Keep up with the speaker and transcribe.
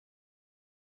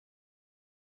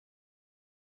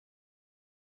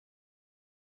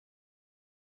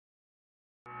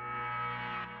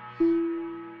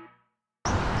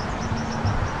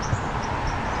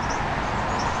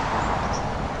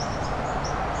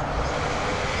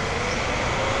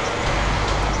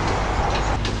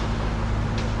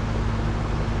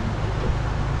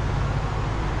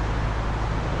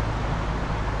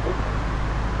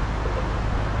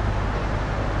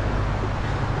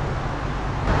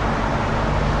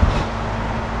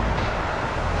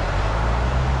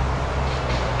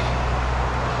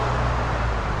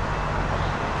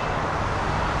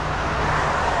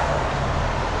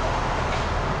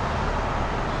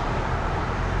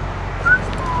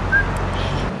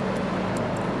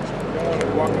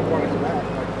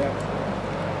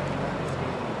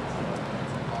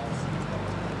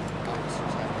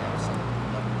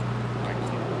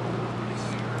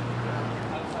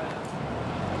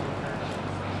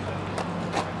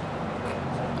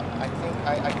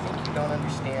I think you don't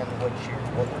understand what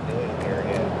we're doing here,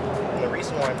 and the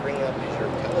reason why I'm bringing up is your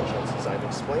intelligence. Is I've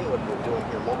explained what we're doing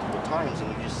here multiple times, and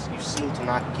you seem to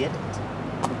not get it.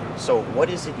 So what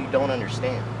is it you don't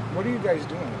understand? What are you guys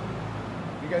doing?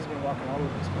 You guys been walking all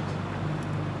over this place.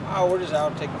 Oh, we're just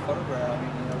out taking photographs. I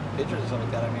mean, pictures and stuff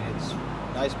like that. I mean, it's a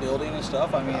nice building and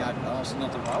stuff. I mean, I don't see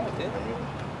nothing wrong with it. I mean,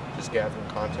 just gathering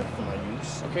content for my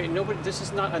use. Okay, this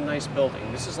is not a nice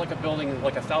building. This is like a building,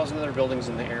 like 1,000 other buildings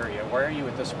in the area. Why are you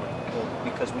at this one? Well,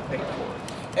 because we paid for it.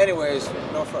 Anyways,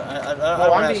 no,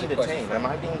 I'm being detained. Am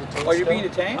I being detained? Are you being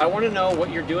detained? I want to know what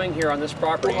you're doing here on this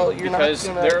property, well, because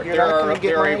there are a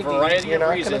variety of reasons. You're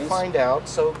not going to find out,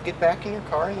 so get back in your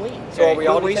car and leave. So are we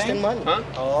all wasting money? Huh?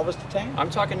 All of us detained? I'm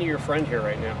talking to your friend here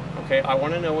right now. Okay, I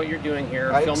want to know what you're doing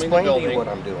here, filming the building. building. To you what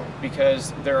I'm doing.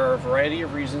 Because there are a variety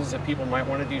of reasons that people might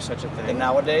want to do such a thing. And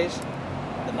nowadays,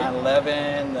 the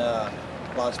 9/11,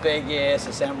 Las Vegas,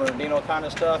 the San Bernardino kind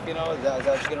of stuff, you know, is that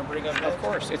what you're going to bring up next? Of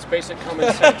course, it's basic common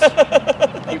sense.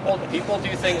 People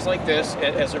do things like this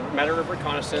as a matter of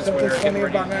reconnaissance when they're getting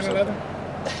ready to do something.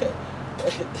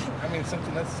 I mean,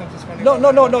 something's funny.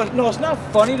 No, it's not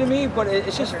funny to me, but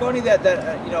it's just funny that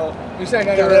you know. You say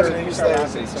 9/11, you start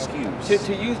asking excuse.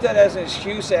 To use that as an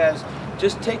excuse as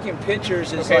just taking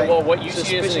pictures is okay, like well, what you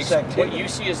see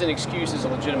as an excuse is a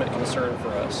legitimate concern for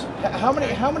us. How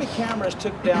many cameras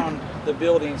took down the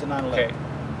buildings in 9/11? Okay,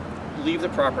 leave the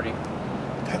property.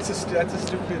 That's a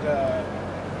stupid.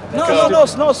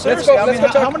 No, seriously. I mean,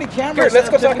 how many cameras? Here, let's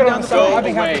go talk down on the Go side.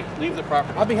 away. Leave the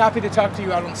property. I'll be happy to talk to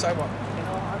you out on the sidewalk. You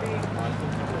know, I mean,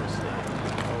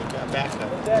 Back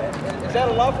up. is that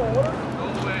a lawful order? Go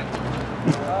away.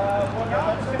 Well,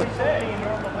 now it's going to say.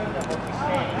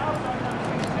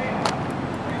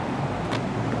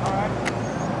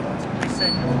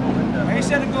 He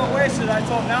said to go away, so I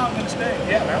told him now I'm going to stay.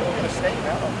 Yeah, now we're going to stay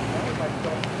now.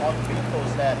 All the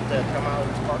vehicles that come out of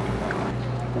this parking lot.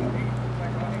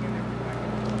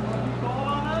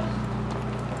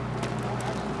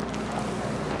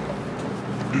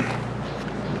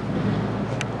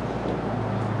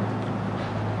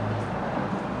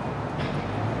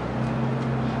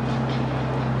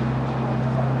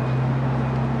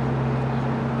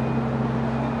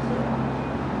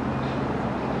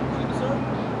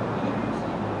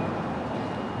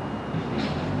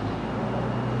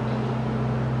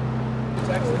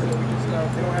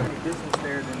 If they don't have any business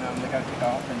there, then they got to take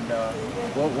off, and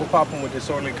we'll pop them with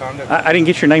disorderly conduct. I didn't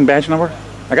get your name, badge number.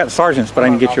 I got the sergeant's, but I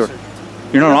didn't get your.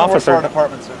 You're not an officer. Our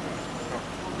department, sir.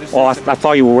 Well, I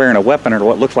thought you were wearing a weapon or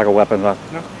what looks like a weapon. No.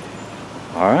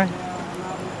 All right.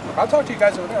 I'll talk to you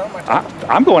guys over there. I don't mind talking to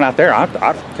you. I'm going out there. I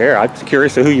don't care. I'm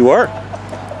curious to who you are.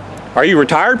 Are you a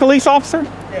retired police officer?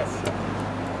 Yes.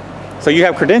 So you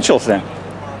have credentials then?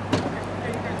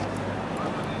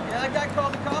 Yeah, that guy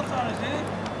called the cops on us, didn't he?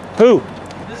 Who?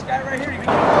 This guy right here.